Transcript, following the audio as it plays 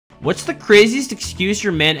What's the craziest excuse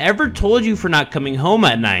your man ever told you for not coming home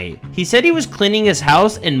at night? He said he was cleaning his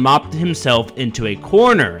house and mopped himself into a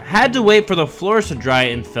corner, had to wait for the floors to dry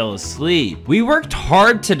and fell asleep. We worked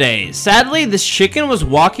hard today. Sadly, this chicken was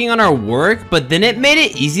walking on our work, but then it made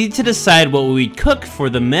it easy to decide what we'd cook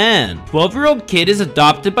for the men. 12-year-old kid is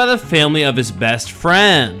adopted by the family of his best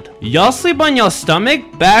friend. Y'all sleep on y'all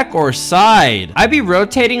stomach, back, or side? I be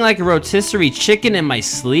rotating like a rotisserie chicken in my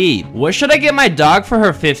sleep. What should I get my dog for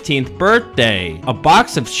her 15th birthday? A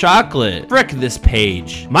box of chocolate. Frick this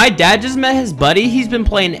page. My dad just met his buddy he's been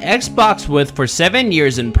playing Xbox with for 7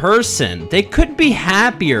 years in person. They couldn't be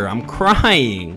happier. I'm crying.